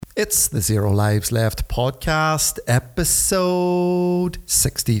It's the Zero Lives Left podcast, episode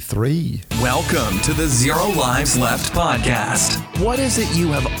 63. Welcome to the Zero Lives Left podcast. What is it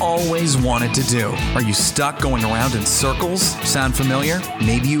you have always wanted to do? Are you stuck going around in circles? Sound familiar?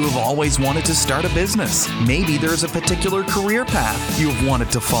 Maybe you have always wanted to start a business. Maybe there's a particular career path you have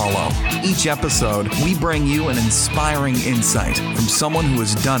wanted to follow. Each episode, we bring you an inspiring insight from someone who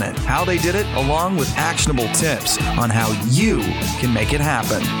has done it, how they did it, along with actionable tips on how you can make it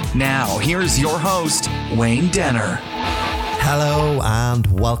happen. Now, here's your host, Wayne Denner. Hello and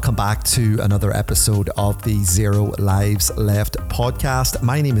welcome back to another episode of the Zero Lives Left podcast.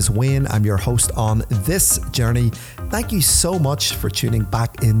 My name is Wayne. I'm your host on this journey. Thank you so much for tuning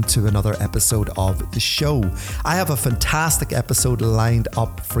back into another episode of the show. I have a fantastic episode lined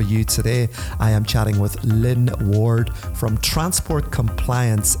up for you today. I am chatting with Lynn Ward from Transport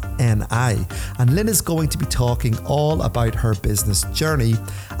Compliance NI. And Lynn is going to be talking all about her business journey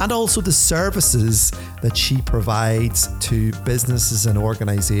and also the services that she provides to businesses and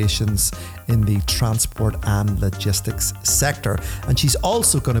organizations in the transport and logistics sector. And she's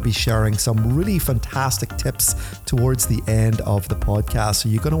also going to be sharing some really fantastic tips towards the end of the podcast. So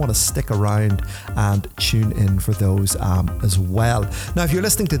you're going to want to stick around and tune in for those as well. Now, if you're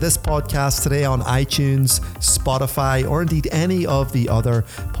listening to this podcast today on iTunes, Spotify, or indeed any of the other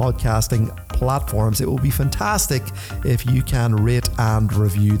podcasting platforms, it will be fantastic if you can rate and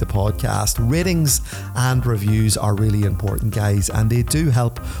review the podcast. Ratings and reviews are really important, guys, and they do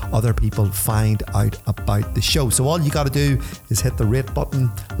help other people find out about the show. So all you got to do is hit the rate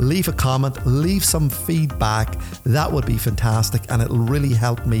button, leave a comment, leave some feedback. That would be fantastic, and it'll really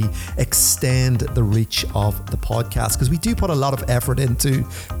help me extend the reach of the podcast, because we do put a lot of effort into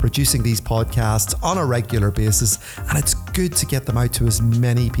producing these podcasts on a regular basis, and it's good to get them out to as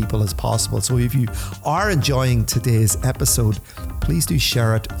many people as possible. So if you are enjoying today's episode, please do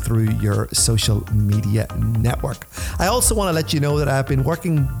share it through your social media network. I also want to let you know that I've been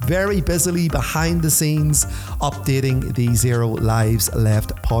working very busily behind the scenes updating the Zero Lives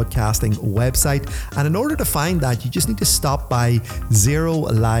Left podcasting website. And in order to find that, you just need to stop by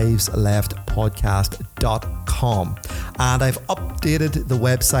zerolivesleftpodcast.com. And I've updated the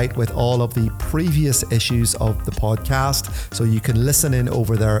website with all of the previous issues of the podcast, so you can listen in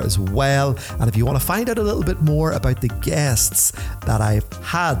over there as well. And if you want to find out a little bit more about the guests that I've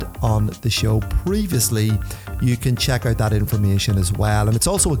had on the show previously, you can check out that information as well. And it's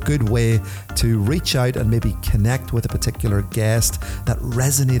also a good way to reach out and maybe connect with a particular guest that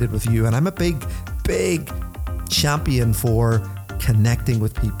resonated with you. And I'm a big champion for connecting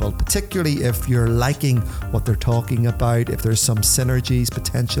with people, particularly if you're liking what they're talking about, if there's some synergies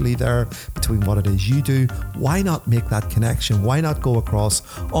potentially there between what it is you do. Why not make that connection? Why not go across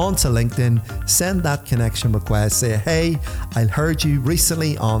onto LinkedIn, send that connection request, say, hey, I heard you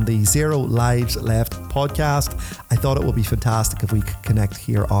recently on the Zero Lives Left podcast. I thought it would be fantastic if we could connect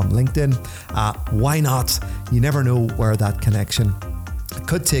here on LinkedIn. Why not? You never know where that connection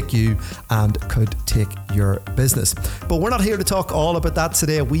could take you and could take your business. But we're not here to talk all about that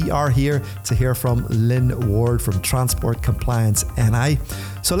today. We are here to hear from Lynn Ward from Transport Compliance NI.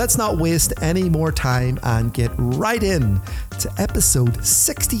 So let's not waste any more time and get right in to episode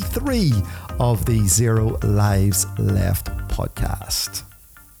 63 of the Zero Lives Left podcast.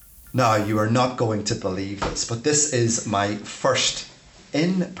 Now, you are not going to believe this, but this is my first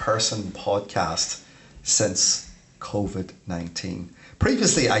in-person podcast since COVID-19.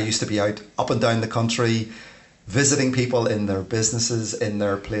 Previously, I used to be out up and down the country, visiting people in their businesses, in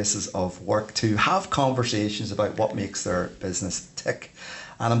their places of work, to have conversations about what makes their business tick.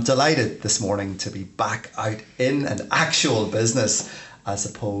 And I'm delighted this morning to be back out in an actual business, as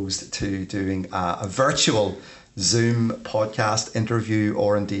opposed to doing a virtual Zoom podcast interview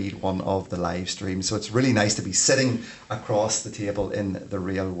or indeed one of the live streams. So it's really nice to be sitting across the table in the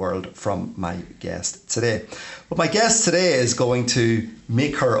real world from my guest today. But my guest today is going to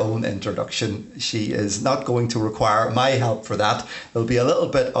make her own introduction. She is not going to require my help for that. There'll be a little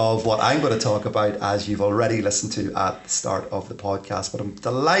bit of what I'm going to talk about, as you've already listened to at the start of the podcast. But I'm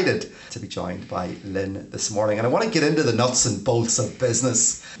delighted to be joined by Lynn this morning. And I want to get into the nuts and bolts of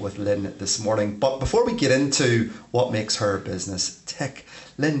business with Lynn this morning. But before we get into what makes her business tick,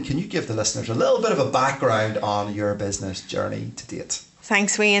 Lynn, can you give the listeners a little bit of a background on your business journey to date?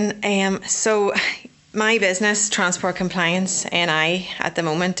 Thanks, Wayne. So my business, Transport Compliance NI, at the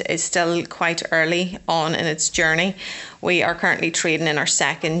moment is still quite early on in its journey. We are currently trading in our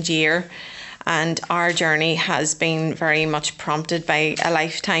second year. And our journey has been very much prompted by a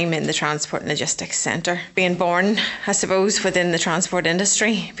lifetime in the transport and logistics centre. Being born, I suppose, within the transport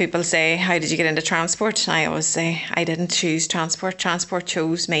industry, people say, how did you get into transport? And I always say, I didn't choose transport. Transport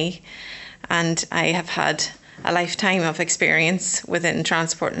chose me. And I have had a lifetime of experience within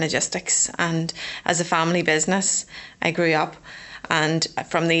transport and logistics. And as a family business, I grew up. And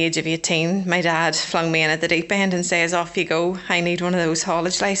from the age of 18, my dad flung me in at the deep end and says, off you go. I need one of those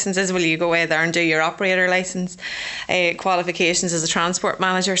haulage licences. Will you go away there and do your operator licence qualifications as a transport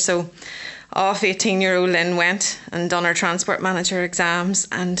manager? So off 18-year-old Lynn went and done her transport manager exams.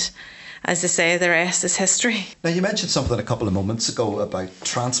 And as they say, the rest is history. Now, you mentioned something a couple of moments ago about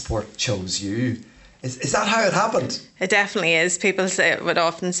transport chose you. Is that how it happened? It definitely is. People would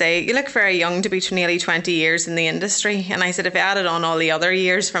often say, you look very young to be nearly 20 years in the industry. And I said, if I added on all the other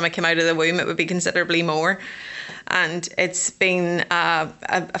years from I came out of the womb, it would be considerably more. And it's been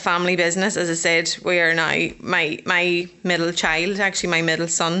a family business. As I said, we are now, my middle child, actually my middle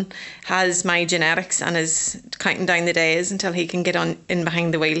son, has my genetics and is counting down the days until he can get on in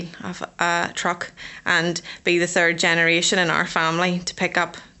behind the wheel of a truck and be the third generation in our family to pick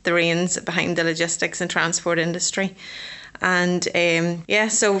up the reins behind the logistics and transport industry. And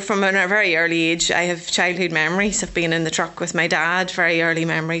so from a very early age, I have childhood memories of being in the truck with my dad, very early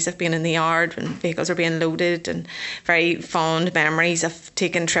memories of being in the yard when vehicles were being loaded, and very fond memories of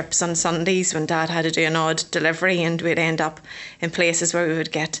taking trips on Sundays when Dad had to do an odd delivery, and we'd end up in places where we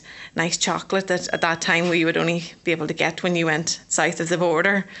would get nice chocolate that at that time we would only be able to get when you went south of the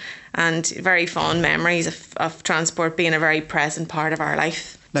border. And very fond memories of transport being a very present part of our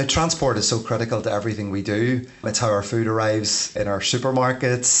life. Now, transport is so critical to everything we do. It's how our food arrives in our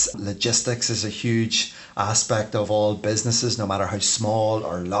supermarkets. Logistics is a huge aspect of all businesses, no matter how small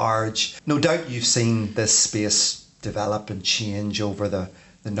or large. No doubt you've seen this space develop and change over the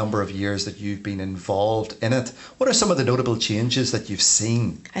number of years that you've been involved in it. What are some of the notable changes that you've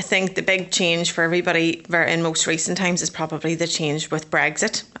seen? I think the big change for everybody in most recent times is probably the change with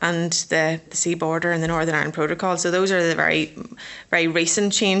Brexit and the sea border and the Northern Ireland Protocol. So those are the very, very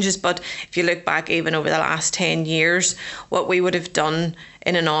recent changes. But if you look back even over the last 10 years, what we would have done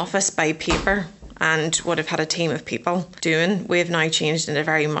in an office by paper and would have had a team of people doing, we have now changed in a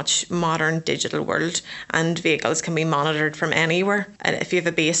very much modern digital world, and vehicles can be monitored from anywhere. And if you have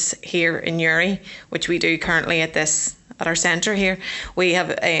a base here in Uri, which we do currently at our centre here, we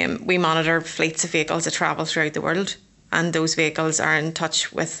monitor fleets of vehicles that travel throughout the world. And those vehicles are in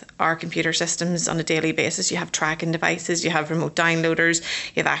touch with our computer systems on a daily basis. You have tracking devices, you have remote downloaders,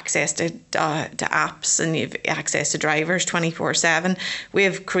 you have access to apps, and you have access to drivers 24/7. We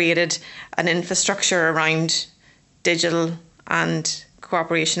have created an infrastructure around digital and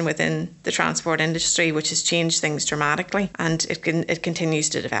cooperation within the transport industry, which has changed things dramatically, and it continues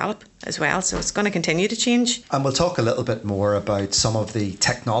to develop as well. So it's going to continue to change. And we'll talk a little bit more about some of the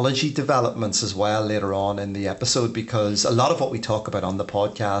technology developments as well later on in the episode, because a lot of what we talk about on the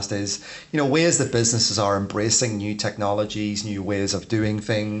podcast is, ways that businesses are embracing new technologies, new ways of doing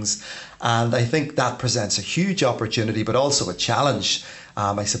things. And I think that presents a huge opportunity, but also a challenge,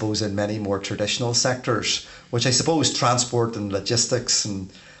 I suppose, in many more traditional sectors, which I suppose transport and logistics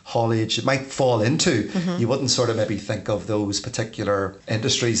and haulage it might fall into. Mm-hmm. You wouldn't sort of maybe think of those particular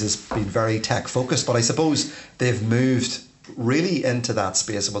industries as being very tech focused, but I suppose they've moved really into that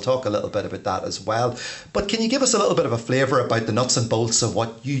space, and we'll talk a little bit about that as well. But can you give us a little bit of a flavour about the nuts and bolts of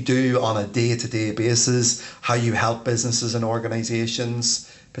what you do on a day-to-day basis, how you help businesses and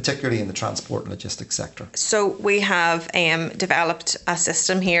organisations, particularly in the transport and logistics sector? So we have developed a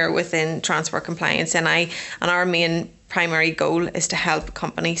system here within Transport Compliance NI, and our main primary goal is to help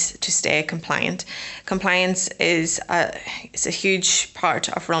companies to stay compliant. Compliance is a huge part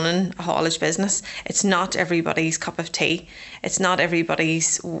of running a haulage business. It's not everybody's cup of tea. It's not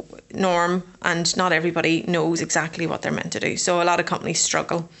everybody's norm, and not everybody knows exactly what they're meant to do. So a lot of companies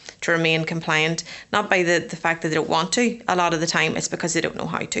struggle to remain compliant, not by the fact that they don't want to. A lot of the time it's because they don't know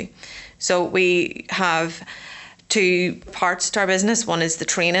how to. So we have two parts to our business. One is the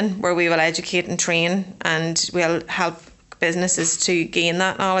training, where we will educate and train, and we'll help businesses to gain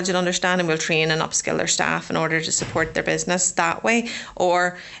that knowledge and understanding. We'll train and upskill their staff in order to support their business that way.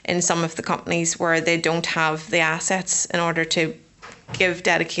 Or in some of the companies where they don't have the assets in order to give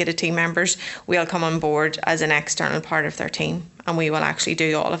dedicated team members, we'll come on board as an external part of their team, and we will actually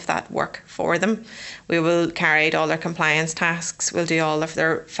do all of that work for them. We will carry out all their compliance tasks, we'll do all of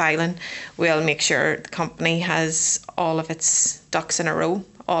their filing, we'll make sure the company has all of its ducks in a row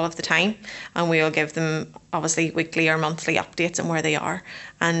all of the time, and we'll give them obviously weekly or monthly updates on where they are.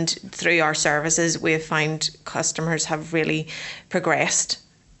 And through our services, we've found customers have really progressed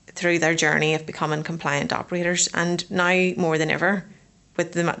through their journey of becoming compliant operators. And now more than ever,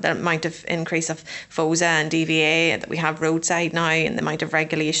 with the amount of increase of FOSA and DVA that we have roadside now, and the amount of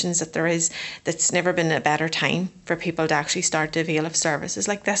regulations that there is, that's never been a better time for people to actually start to avail of services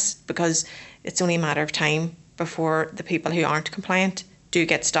like this, because it's only a matter of time before the people who aren't compliant do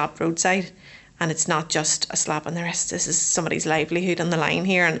get stopped roadside. And it's not just a slap on the wrist. This is somebody's livelihood on the line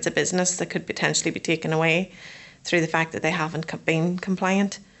here, and it's a business that could potentially be taken away through the fact that they haven't been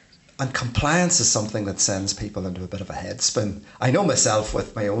compliant. And compliance is something that sends people into a bit of a headspin. I know myself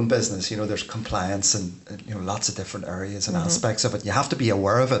with my own business, there's compliance and lots of different areas and aspects of it. You have to be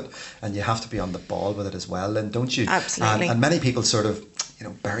aware of it, and you have to be on the ball with it as well, and don't you? Absolutely. And many people sort of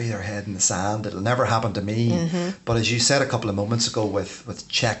bury their head in the sand. It'll never happen to me. But as you said a couple of moments ago, with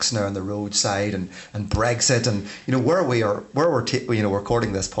checks now on the roadside and Brexit, and where we're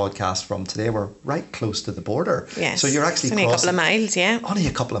recording this podcast from today, we're right close to the border. Yes. So you're actually only a couple of miles, yeah. Only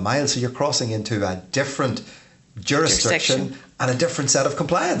a couple of miles. So you're crossing into a different jurisdiction and a different set of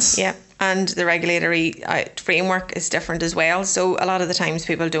compliance. Yeah. And the regulatory framework is different as well. So a lot of the times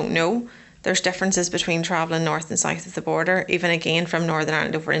people don't know there's differences between travelling north and south of the border. Even again from Northern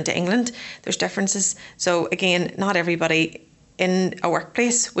Ireland over into England, there's differences. So again, not everybody in a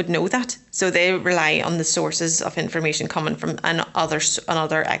workplace would know that. So they rely on the sources of information coming from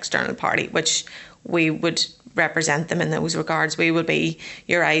another external party, which we would represent them in those regards. We will be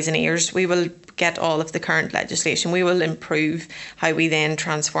your eyes and ears. We will get all of the current legislation. We will improve how we then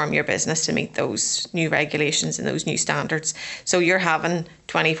transform your business to meet those new regulations and those new standards. So you're having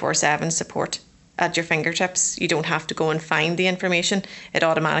 24/7 support at your fingertips. You don't have to go and find the information. It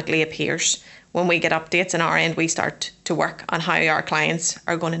automatically appears. When we get updates on our end, we start to work on how our clients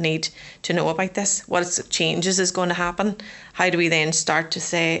are going to need to know about this. What changes is going to happen? How do we then start to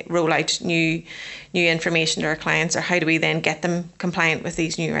say roll out new information to our clients, or how do we then get them compliant with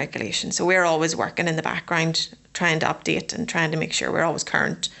these new regulations? So we're always working in the background, trying to update and trying to make sure we're always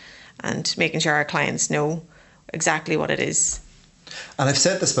current and making sure our clients know exactly what it is. And I've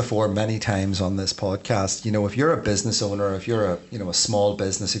said this before many times on this podcast, if you're a business owner, if you're a small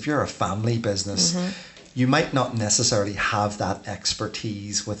business, if you're a family business, you might not necessarily have that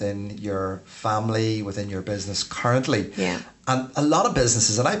expertise within your family, within your business currently. Yeah. And a lot of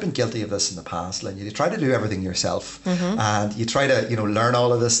businesses, and I've been guilty of this in the past, Lynn, you try to do everything yourself, and you try to, learn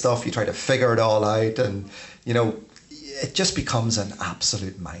all of this stuff, you try to figure it all out, and, it just becomes an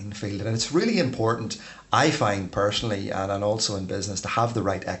absolute minefield. And it's really important, I find personally, and also in business, to have the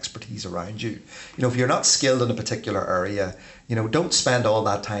right expertise around you. If you're not skilled in a particular area, don't spend all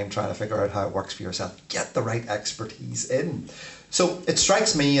that time trying to figure out how it works for yourself. Get the right expertise in. So it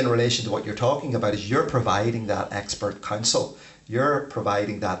strikes me, in relation to what you're talking about, is you're providing that expert counsel. You're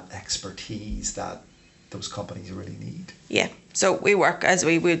providing that expertise that those companies really need. Yeah. So we work, as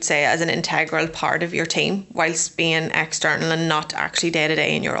we would say, as an integral part of your team, whilst being external and not actually day to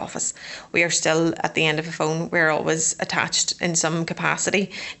day in your office. We are still at the end of a phone. We're always attached in some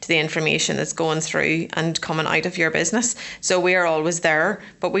capacity to the information that's going through and coming out of your business. So we are always there,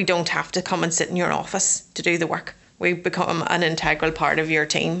 but we don't have to come and sit in your office to do the work. We become an integral part of your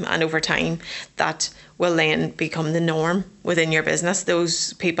team, and over time that will then become the norm within your business.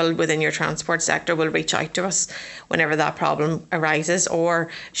 Those people within your transport sector will reach out to us whenever that problem arises,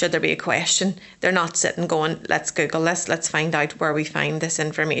 or should there be a question. They're not sitting going, let's Google this, let's find out where we find this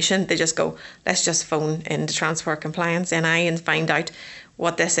information. They just go, let's just phone into Transport Compliance NI and find out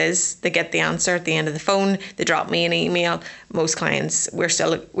what this is. They get the answer at the end of the phone. They drop me an email. Most clients, we're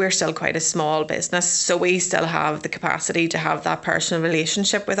still quite a small business, so we still have the capacity to have that personal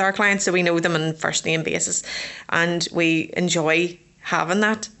relationship with our clients, so we know them on a first name basis, and we enjoy having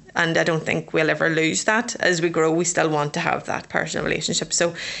that. And I don't think we'll ever lose that. As we grow, we still want to have that personal relationship.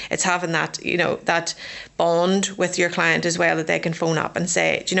 So it's having that, that bond with your client as well, that they can phone up and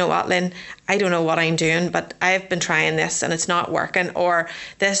say, do you know what, Lynn, I don't know what I'm doing, but I've been trying this and it's not working. Or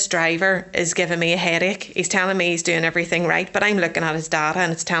this driver is giving me a headache. He's telling me he's doing everything right, but I'm looking at his data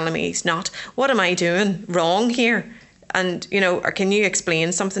and it's telling me he's not. What am I doing wrong here? And, or can you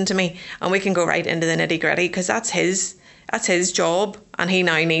explain something to me? And we can go right into the nitty gritty, because that's his job, and he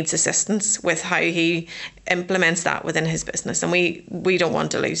now needs assistance with how he implements that within his business. And we don't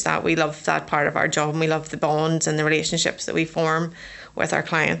want to lose that. We love that part of our job, and we love the bonds and the relationships that we form with our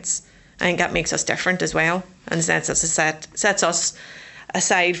clients. I think that makes us different as well, and sets us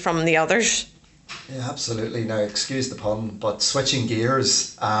aside from the others. Yeah, absolutely. Now, excuse the pun, but switching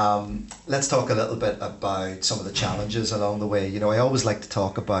gears, let's talk a little bit about some of the challenges along the way. I always like to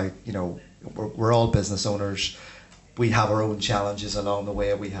talk about, we're all business owners. We have our own challenges along the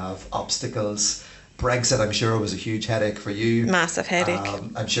way. We have obstacles, Brexit, I'm sure, was a huge headache for you. Massive headache.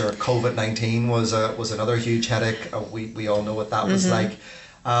 I'm sure COVID-19 was another huge headache. We all know what that was like.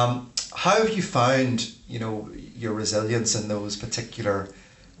 How have you found, your resilience in those particular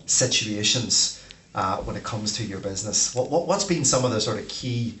situations when it comes to your business? What's been some of the sort of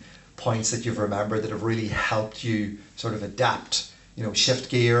key points that you've remembered that have really helped you sort of adapt,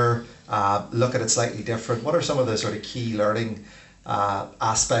 shift gear, look at it slightly different? What are some of the sort of key learning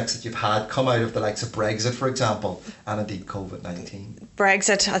aspects that you've had come out of the likes of Brexit, for example, and indeed COVID-19?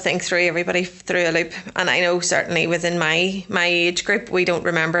 Brexit, I think, threw everybody through a loop, and I know certainly within my age group, we don't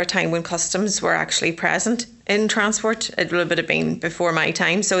remember a time when customs were actually present in transport. It would have been before my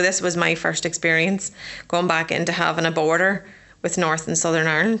time, so this was my first experience going back into having a border with North and Southern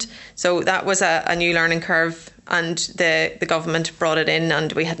Ireland. So that was a new learning curve, and the government brought it in,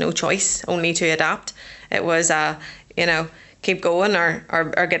 and we had no choice, only to adapt. It was keep going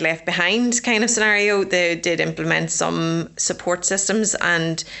or get left behind kind of scenario. They did implement some support systems,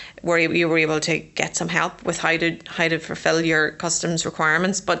 and where you were able to get some help with how to fulfill your customs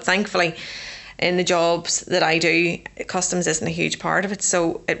requirements. But thankfully, in the jobs that I do, customs isn't a huge part of it.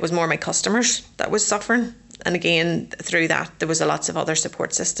 So it was more my customers that was suffering. And again, through that, there was lots of other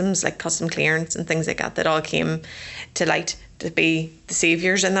support systems like custom clearance and things like that all came to light to be the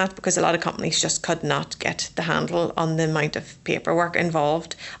saviours in that, because a lot of companies just could not get the handle on the amount of paperwork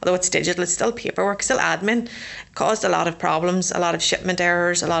involved. Although it's digital, it's still paperwork, still admin. It caused a lot of problems, a lot of shipment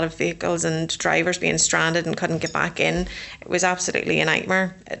errors, a lot of vehicles and drivers being stranded and couldn't get back in. It was absolutely a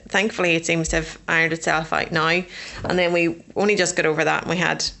nightmare. Thankfully, it seems to have ironed itself out now. And then we only just got over that, and we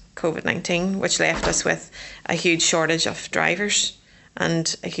had COVID-19, which left us with a huge shortage of drivers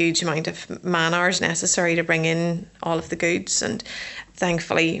and a huge amount of man hours necessary to bring in all of the goods. And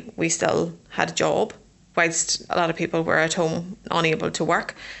thankfully, we still had a job, whilst a lot of people were at home unable to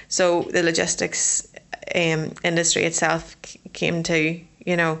work. So the logistics industry itself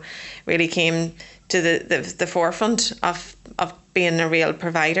really came to the forefront of being a real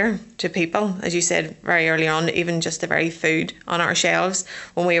provider to people. As you said very early on, even just the very food on our shelves,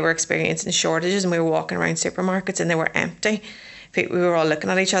 when we were experiencing shortages and we were walking around supermarkets and they were empty, we were all looking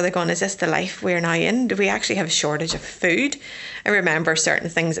at each other going, is this the life we're now in? Do we actually have a shortage of food? I remember certain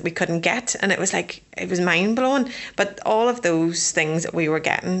things that we couldn't get, and it was mind-blowing. But all of those things that we were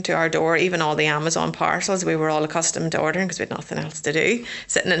getting to our door, even all the Amazon parcels we were all accustomed to ordering because we had nothing else to do,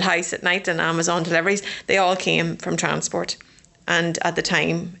 sitting in the house at night and Amazon deliveries, they all came from transport. And at the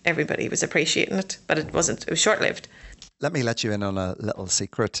time, everybody was appreciating it, but it was short-lived. Let me let you in on a little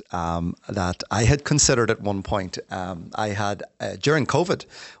secret that I had considered at one point. I had, during COVID,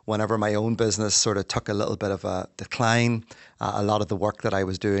 whenever my own business sort of took a little bit of a decline, a lot of the work that I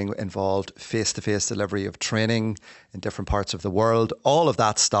was doing involved face-to-face delivery of training in different parts of the world. All of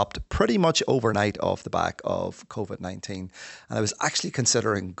that stopped pretty much overnight off the back of COVID-19. And I was actually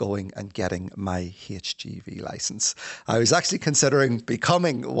considering going and getting my HGV license. I was actually considering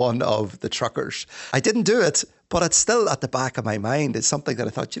becoming one of the truckers. I didn't do it, but it's still at the back of my mind. It's something that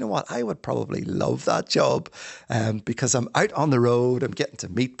I thought, you know what, I would probably love that job because I'm out on the road, I'm getting to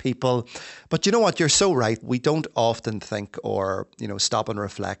meet people. But you know what, you're so right. We don't often think or, stop and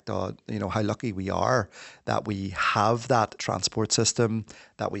reflect on, how lucky we are that we have that transport system,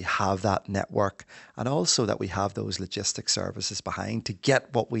 that we have that network, and also that we have those logistics services behind to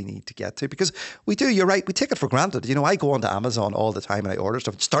get what we need to get to. Because we do, you're right, we take it for granted. I go onto Amazon all the time and I order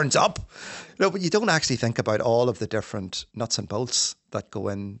stuff, it just turns up. But you don't actually think about all of the different nuts and bolts that go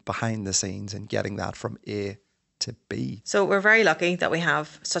in behind the scenes and getting that from A to B. So we're very lucky that we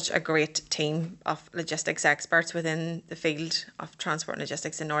have such a great team of logistics experts within the field of transport and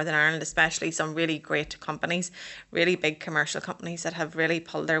logistics in Northern Ireland, especially some really great companies, really big commercial companies that have really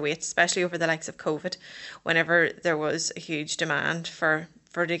pulled their weight, especially over the likes of COVID, whenever there was a huge demand for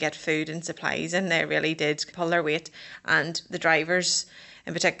to get food and supplies, and they really did pull their weight. And the drivers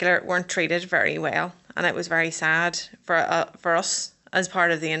in particular weren't treated very well, and it was very sad for us as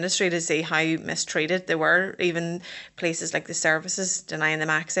part of the industry to see how mistreated they were. Even places like the services denying them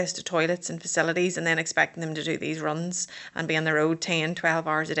access to toilets and facilities, and then expecting them to do these runs and be on the road 10, 12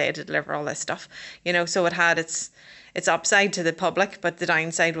 hours a day to deliver all this stuff. So it had its upside to the public, but the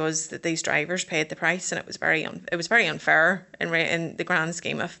downside was that these drivers paid the price, and it was very unfair in the grand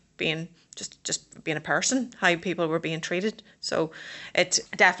scheme of being just being a person, how people were being treated. So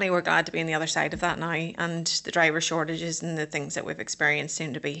we're glad to be on the other side of that now, and the driver shortages and the things that we've experienced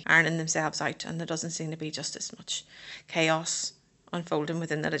seem to be ironing themselves out, and there doesn't seem to be just as much chaos unfolding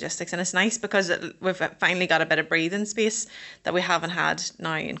within the logistics. And it's nice because we've finally got a bit of breathing space that we haven't had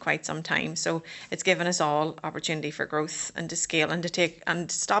now in quite some time. So it's given us all opportunity for growth and to scale and to take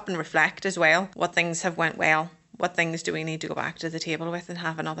and stop and reflect as well. What things have went well? What things do we need to go back to the table with and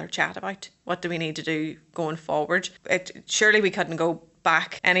have another chat about? What do we need to do going forward? Surely we couldn't go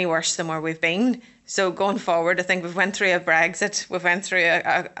back any worse than where we've been. So going forward, I think we've went through a Brexit, we've went through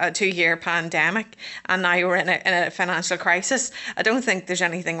a 2-year pandemic, and now we're in a financial crisis. I don't think there's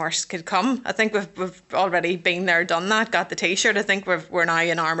anything worse could come. I think we've already been there, done that, got the T-shirt. I think we're now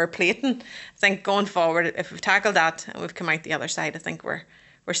in armour plating. I think going forward, if we've tackled that and we've come out the other side, I think we're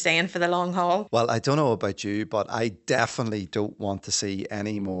staying for the long haul. Well, I don't know about you, but I definitely don't want to see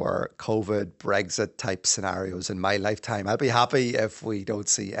any more COVID, Brexit type scenarios in my lifetime. I'll be happy if we don't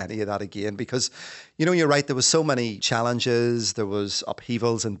see any of that again because, you know, you're right. There was so many challenges. There was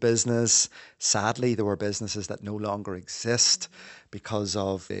upheavals in business. Sadly, there were businesses that no longer exist because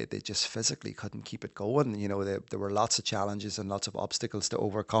of they just physically couldn't keep it going. You know, there were lots of challenges and lots of obstacles to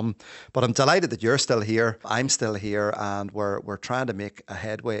overcome. But I'm delighted that you're still here. I'm still here, and we're trying to make a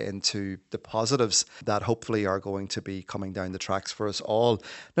headway into the positives that hopefully are going to be coming down the tracks for us all.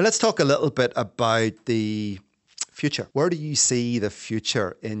 Now, let's talk a little bit about the future. Where do you see the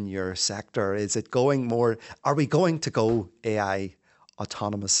future in your sector? Is it going more? Are we going to go AI?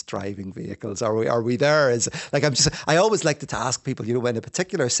 Autonomous driving vehicles? Are we there? I always like to ask people, you know, in a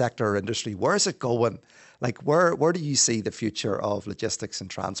particular sector or industry, where's it going? Like where do you see the future of logistics and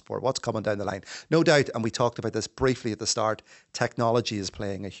transport? What's coming down the line? No doubt, and we talked about this briefly at the start, technology is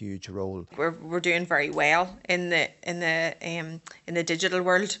playing a huge role. We're doing very well in the digital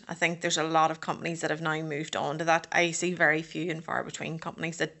world. I think there's a lot of companies that have now moved on to that. I see very few and far between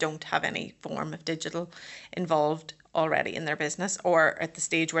companies that don't have any form of digital involved already in their business or at the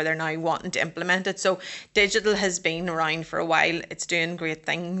stage where they're now wanting to implement it. So digital has been around for a while. It's doing great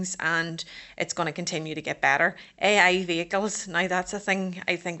things and it's going to continue to get better. AI vehicles, now that's a thing.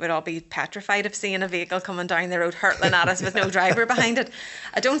 I think we'd all be petrified of seeing a vehicle coming down the road hurtling at us with no driver behind it.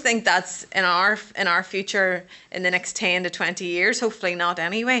 I don't think that's in our future in the next 10 to 20 years, hopefully not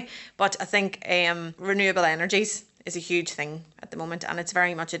anyway. But I think renewable energies is a huge thing at the moment, and it's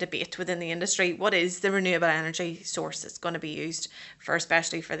very much a debate within the industry. What is the renewable energy source that's going to be used for,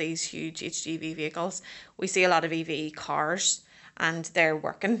 especially for these huge HGV vehicles? We see a lot of EV cars and they're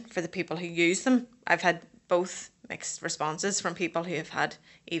working for the people who use them. I've had both mixed responses from people who have had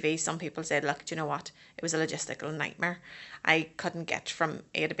EVs. Some people said, look, do you know what? It was a logistical nightmare. I couldn't get from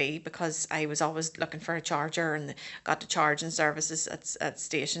A to B because I was always looking for a charger and got to charging services at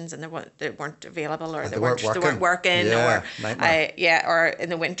stations and they weren't available or they weren't working or in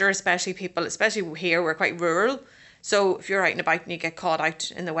the winter, especially here, we're quite rural. So if you're out and about and you get caught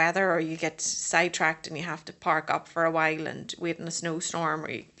out in the weather or you get sidetracked and you have to park up for a while and wait in a snowstorm or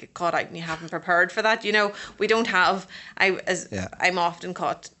you get caught out and you haven't prepared for that, you know, we don't have, I'm often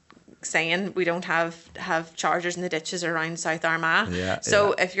caught saying we don't have chargers in the ditches around South Armagh.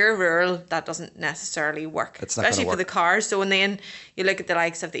 If you're rural, that doesn't necessarily work, especially for the cars. So then you look at the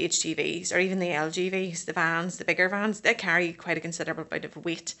likes of the HGVs or even the LGVs, the vans, the bigger vans, they carry quite a considerable amount of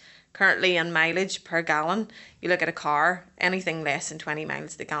weight. Currently on mileage per gallon, you look at a car, anything less than 20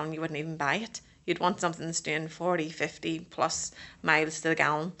 miles to the gallon, you wouldn't even buy it. You'd want something that's doing 40, 50 plus miles to the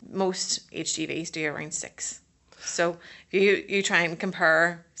gallon. Most HGVs do around 6. So if you try and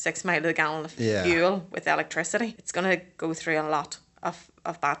compare 6 miles to the gallon of fuel with electricity, it's going to go through a lot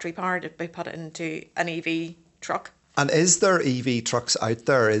of battery power to be put into an EV truck. And is there EV trucks out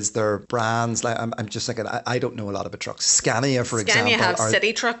there? Is there brands? Like I'm just thinking, I don't know a lot about trucks. Scania, for example. Scania have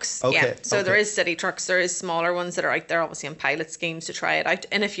city trucks. Okay, yeah. So there is city trucks. There is smaller ones that are out there, obviously, in pilot schemes to try it out.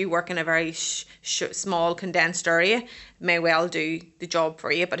 And if you work in a very small, condensed area, it may well do the job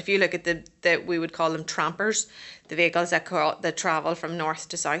for you. But if you look at the we would call them trampers, the vehicles that travel from north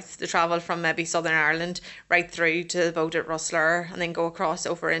to south, they travel from maybe Southern Ireland right through to the boat at Rosslare and then go across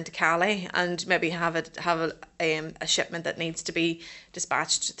over into Calais and maybe have a shipment that needs to be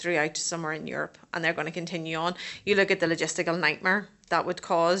dispatched throughout somewhere in Europe, and they're going to continue on. You look at the logistical nightmare that would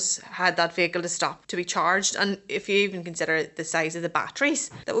cause had that vehicle to stop to be charged, and if you even consider the size of the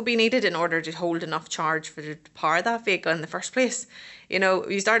batteries that would be needed in order to hold enough charge to power that vehicle in the first place, you know,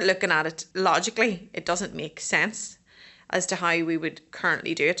 you start looking at it logically, it doesn't make sense as to how we would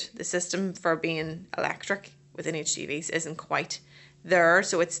currently do it. The system for being electric within HGVs isn't quite there,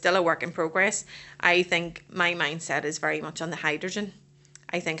 so it's still a work in progress. I think my mindset is very much on the hydrogen.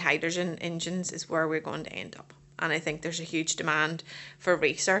 I think hydrogen engines is where we're going to end up. And I think there's a huge demand for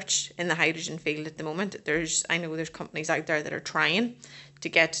research in the hydrogen field at the moment. I know there's companies out there that are trying to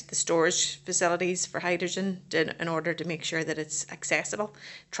get the storage facilities for hydrogen in order to make sure that it's accessible.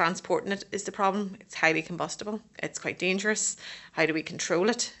 Transporting it is the problem. It's highly combustible. It's quite dangerous. How do we control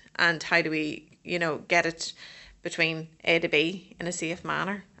it? And how do we, get it between A to B in a safe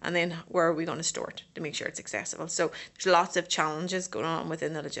manner? And then where are we going to store it to make sure it's accessible? So there's lots of challenges going on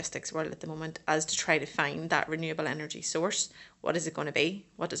within the logistics world at the moment as to try to find that renewable energy source. What is it going to be?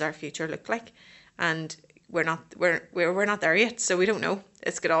 What does our future look like? And we're not there yet, so we don't know.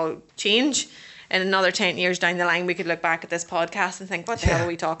 This could all change. In another 10 years down the line, we could look back at this podcast and think, what the hell are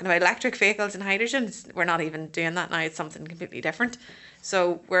we talking about? Electric vehicles and hydrogen? We're not even doing that now. It's something completely different.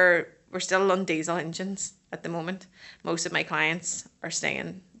 So we're still on diesel engines at the moment. Most of my clients are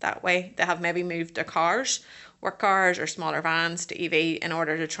staying that way. They have maybe moved their cars, work cars or smaller vans to EV in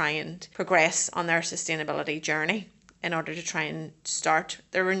order to try and progress on their sustainability journey, in order to try and start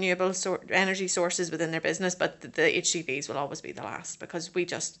their renewable energy sources within their business. But the HGVs will always be the last, because we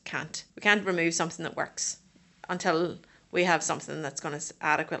just can't remove something that works until we have something that's going to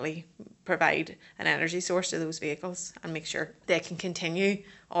adequately provide an energy source to those vehicles and make sure they can continue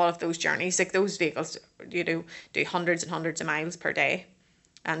all of those journeys. Like, those vehicles, do hundreds and hundreds of miles per day,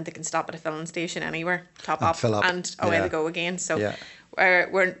 and they can stop at a filling station anywhere, top up, and away they go again. So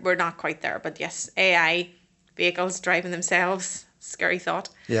we're not quite there. But yes, AI vehicles driving themselves, scary thought.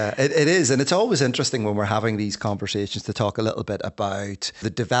 Yeah, it is. And it's always interesting when we're having these conversations to talk a little bit about the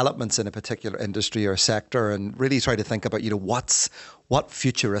developments in a particular industry or sector, and really try to think about, what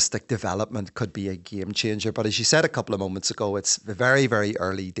futuristic development could be a game changer. But as you said a couple of moments ago, it's the very, very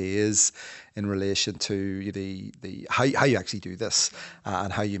early days in relation to the how you actually do this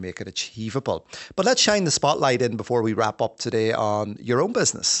and how you make it achievable. But let's shine the spotlight in before we wrap up today on your own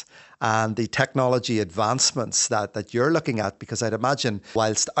business and the technology advancements that you're looking at, because I'd imagine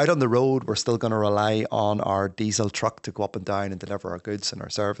whilst out on the road, we're still going to rely on our diesel truck to go up and down and deliver our goods and our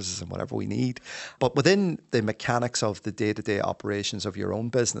services and whatever we need. But within the mechanics of the day-to-day operations of your own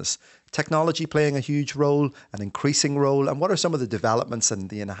business, technology playing a huge role, an increasing role, and what are some of the developments and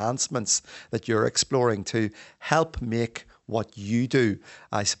the enhancements that you're exploring to help make what you do,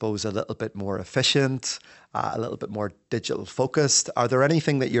 I suppose, a little bit more efficient, a little bit more digital focused? Are there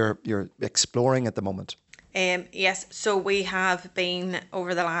anything that you're exploring at the moment? Yes, so we have been,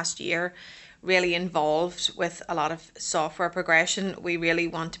 over the last year, really involved with a lot of software progression. We really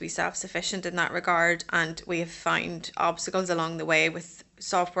want to be self-sufficient in that regard, and we have found obstacles along the way with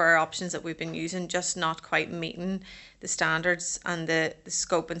software options that we've been using just not quite meeting the standards and the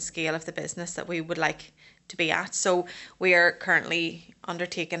scope and scale of the business that we would like to be at. So we are currently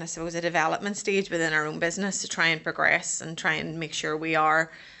undertaking, I suppose, a development stage within our own business to try and progress and try and make sure we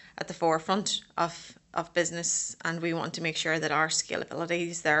are at the forefront of business, and we want to make sure that our scalability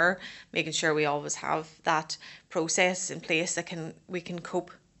is there, making sure we always have that process in place that we can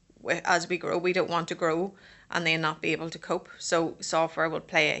cope with as we grow. We don't want to grow and then not be able to cope. So software will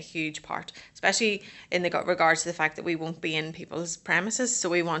play a huge part, especially in regards to the fact that we won't be in people's premises. So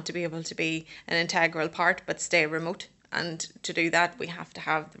we want to be able to be an integral part but stay remote. And to do that, we have to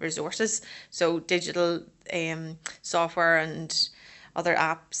have the resources. So digital software and other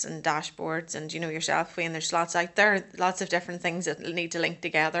apps and dashboards, and yourself, Wayne, there's lots out there, lots of different things that need to link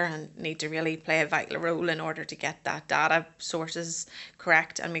together and need to really play a vital role in order to get that data sources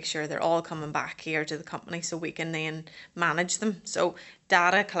correct and make sure they're all coming back here to the company so we can then manage them. So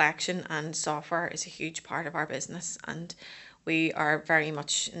data collection and software is a huge part of our business, and we are very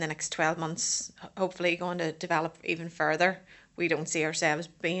much in the next 12 months hopefully going to develop even further. We don't see ourselves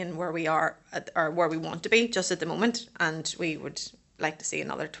being where we are or where we want to be just at the moment, and we would like to see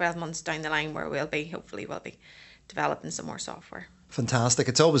another 12 months down the line where we'll be developing some more software. Fantastic.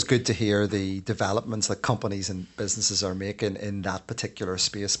 It's always good to hear the developments that companies and businesses are making in that particular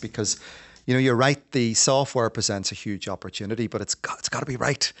space, because you're right, the software presents a huge opportunity, but it's got to be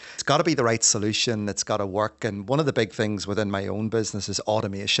right. It's got to be the right solution. It's got to work. And one of the big things within my own business is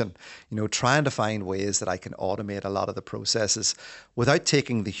automation, trying to find ways that I can automate a lot of the processes without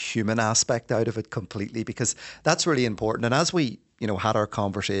taking the human aspect out of it completely, because that's really important. And as we had our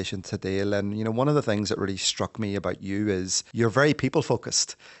conversation today, and one of the things that really struck me about you is you're very people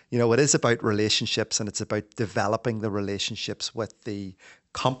focused. It is about relationships, and it's about developing the relationships with the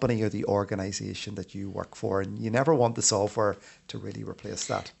company or the organization that you work for, and you never want the software to really replace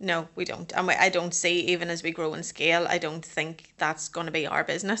that. No, we don't. And I don't see, even as we grow and scale, I don't think that's going to be our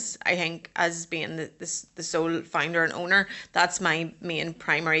business. I think as being the sole founder and owner, that's my main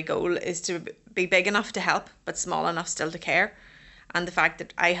primary goal, is to be big enough to help but small enough still to care. And the fact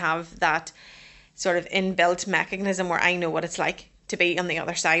that I have that sort of inbuilt mechanism where I know what it's like to be on the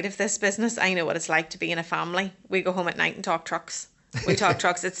other side of this business. I know what it's like to be in a family. We go home at night and talk trucks. We talk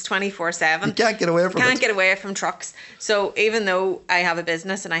trucks. It's 24/7. You can't get away from it. Can't get away from trucks. So even though I have a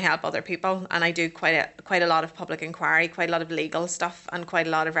business and I help other people, and I do quite a lot of public inquiry, quite a lot of legal stuff, and quite a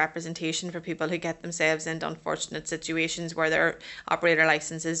lot of representation for people who get themselves into unfortunate situations where their operator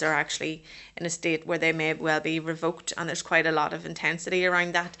licenses are actually in a state where they may well be revoked, and there's quite a lot of intensity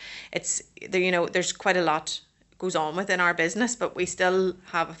around that. It's there, you know, there's quite a lot goes on within our business, but we still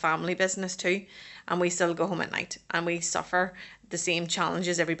have a family business too, and we still go home at night and we suffer the same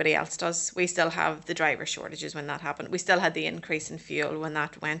challenges everybody else does. We still have the driver shortages when that happened. We still had the increase in fuel when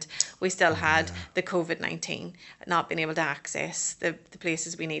that went. We still had the COVID-19, not being able to access the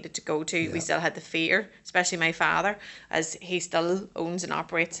places we needed to go to. Yeah. We still had the fear, especially my father, as he still owns and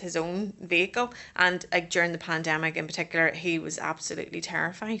operates his own vehicle. And like during the pandemic in particular, he was absolutely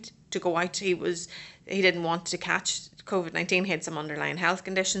terrified to go out. He didn't want to catch COVID-19. He had some underlying health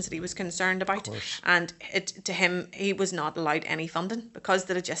conditions that he was concerned about, and to him, he was not allowed any funding because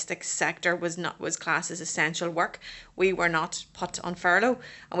the logistics sector was classed as essential work. We were not put on furlough,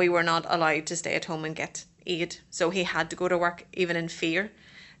 and we were not allowed to stay at home and get aid. So he had to go to work even in fear.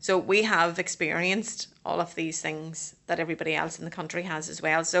 So we have experienced all of these things that everybody else in the country has as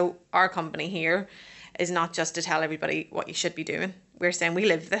well. So our company here is not just to tell everybody what you should be doing. We're saying we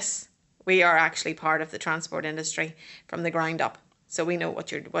live this. We are actually part of the transport industry from the ground up. So we know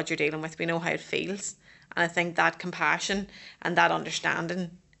what you're dealing with. We know how it feels. And I think that compassion and that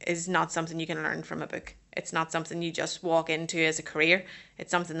understanding is not something you can learn from a book. It's not something you just walk into as a career. It's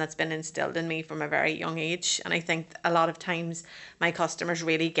something that's been instilled in me from a very young age. And I think a lot of times my customers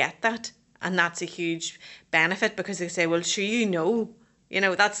really get that. And that's a huge benefit because they say, well, sure,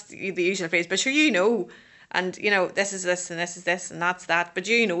 that's the usual phrase, but sure, and this is this and this is this and that's that, but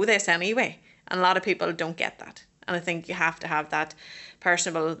this anyway. And a lot of people don't get that. And I think you have to have that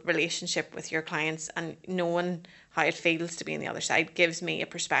personal relationship with your clients, and knowing how it feels to be on the other side gives me a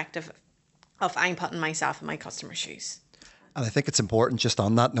perspective of I'm putting myself in my customer's shoes. And I think it's important just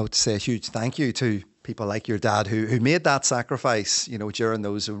on that note to say a huge thank you to people like your dad who made that sacrifice, during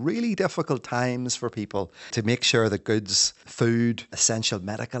those really difficult times for people, to make sure that goods, food, essential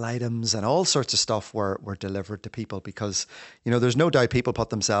medical items and all sorts of stuff were delivered to people, because, there's no doubt people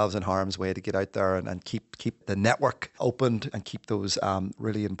put themselves in harm's way to get out there and keep the network opened and keep those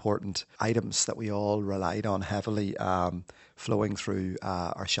really important items that we all relied on heavily flowing through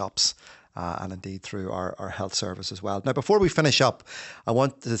our shops. And indeed through our health service as well. Now, before we finish up, I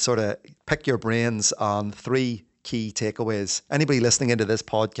want to sort of pick your brains on 3 key takeaways. Anybody listening into this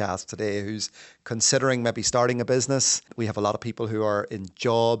podcast today who's considering maybe starting a business, we have a lot of people who are in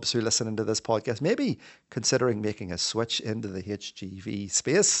jobs who listen into this podcast, maybe considering making a switch into the HGV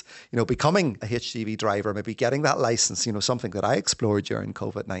space, becoming a HGV driver, maybe getting that license, something that I explored during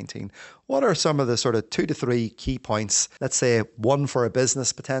COVID-19. What are some of the sort of 2 to 3 key points, let's say one for a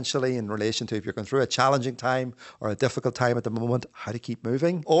business potentially in relation to if you're going through a challenging time or a difficult time at the moment, how to keep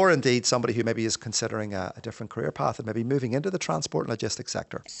moving, or indeed somebody who maybe is considering a different career path and maybe moving into the transport and logistics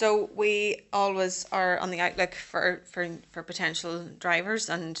sector? So we always are on the outlook for potential drivers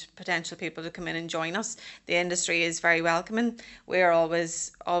and potential people to come in and join us. The industry is very welcoming. We are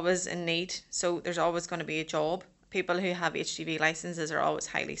always in need. So there's always going to be a job. People who have HGV licenses are always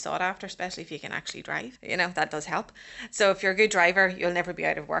highly sought after, especially if you can actually drive. That does help. So if you're a good driver, you'll never be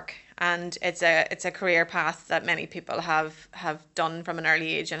out of work. And it's a career path that many people have done from an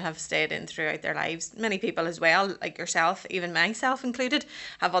early age and have stayed in throughout their lives. Many people as well, like yourself, even myself included,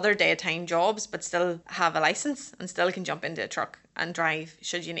 have other daytime jobs but still have a license and still can jump into a truck and drive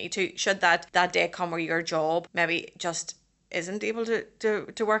should you need to. Should that day come where your job maybe just isn't able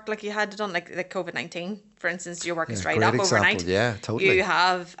to work like you had done, like COVID-19, for instance, your work is dried up overnight. Yeah, totally. You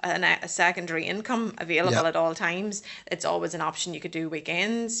have a secondary income available at all times. It's always an option. You could do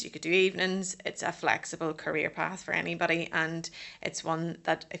weekends, you could do evenings. It's a flexible career path for anybody, and it's one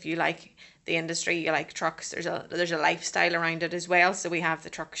that if you like the industry, you like trucks, there's a lifestyle around it as well. So we have the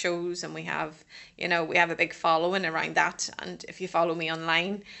truck shows, and we have a big following around that. And if you follow me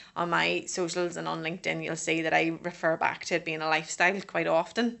online on my socials and on LinkedIn, you'll see that I refer back to it being a lifestyle quite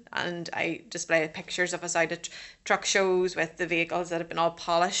often, and I display pictures of us out at truck shows with the vehicles that have been all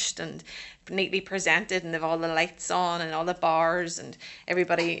polished and neatly presented, and they've all the lights on and all the bars, and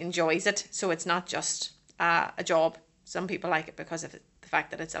everybody enjoys it. So it's not just a job. Some people like it because of the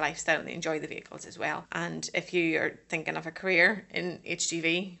fact that it's a lifestyle and they enjoy the vehicles as well. And if you are thinking of a career in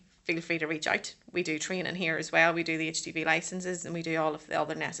HGV feel free to reach out. We do training here as well. We do the HGV licenses and we do all of the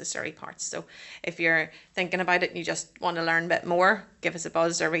other necessary parts. So if you're thinking about it and you just want to learn a bit more, give us a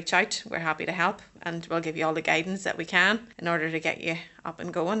buzz or reach out. We're happy to help, and we'll give you all the guidance that we can in order to get you up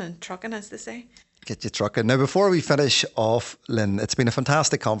and going and trucking, as they say. Get you trucking. Now, before we finish off, Lynn, it's been a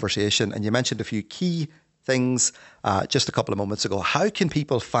fantastic conversation, and you mentioned a few key things just a couple of moments ago. How can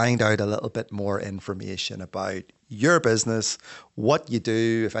people find out a little bit more information about your business, what you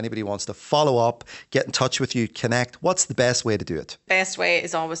do? If anybody wants to follow up, get in touch with you, connect, what's the best way to do it? Best way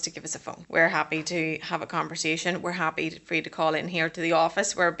is always to give us a phone. We're happy to have a conversation. We're happy for you to call in here to the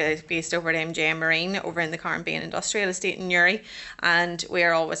office. We're based over at MJ Marine over in the Carnbean Industrial Estate in Newry, and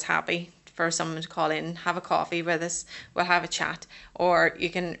we're always happy for someone to call in, have a coffee with us, we'll have a chat, or you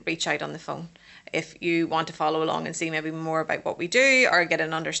can reach out on the phone. If you want to follow along and see maybe more about what we do or get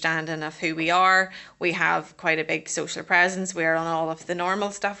an understanding of who we are, we have quite a big social presence. We're on all of the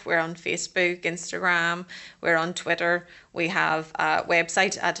normal stuff. We're on Facebook, Instagram, we're on Twitter. We have a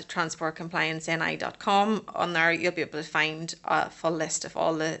website at transportcomplianceni.com. On there you'll be able to find a full list of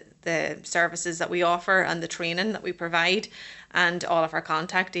all the services that we offer and the training that we provide, and all of our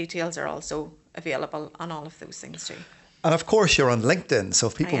contact details are also available on all of those things too. And of course, you're on LinkedIn. So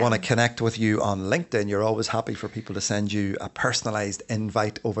if people want to connect with you on LinkedIn, you're always happy for people to send you a personalised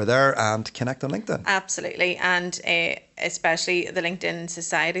invite over there and connect on LinkedIn. Absolutely. And especially the LinkedIn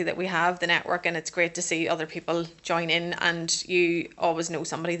society that we have, the network, and it's great to see other people join in, and you always know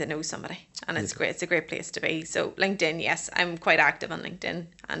somebody that knows somebody. And it's great. It's a great place to be. So LinkedIn, yes, I'm quite active on LinkedIn.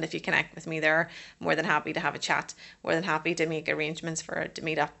 And if you connect with me there, more than happy to have a chat, more than happy to make arrangements to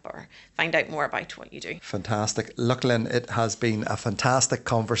meet up or find out more about what you do. Fantastic. Look, Lynn, it has been a fantastic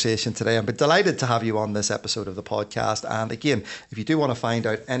conversation today. I'm delighted to have you on this episode of the podcast. And again, if you do want to find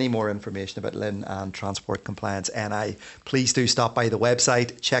out any more information about Lynn and Transport Compliance NI, please do stop by the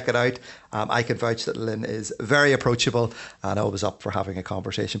website, check it out. I can vouch that Lynn is very approachable and always up for having a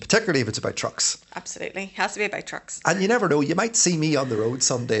conversation, particularly if it's about trucks. Absolutely. It has to be about trucks. And you never know, you might see me on the road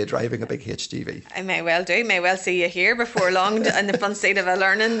someday driving a big HGV. I may well do. May well see you here before long in the front seat of a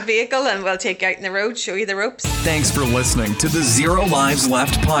learning vehicle, and we'll take you out in the road, show you the ropes. Thanks for listening to the Zero Lives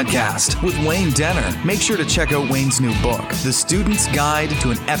Left podcast with Wayne Denner. Make sure to check out Wayne's new book, The Student's Guide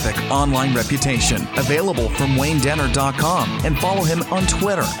to an Epic Online Reputation, available from waynedenner.com, and follow him on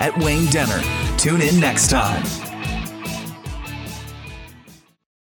Twitter at Wayne Denner. Tune in next time.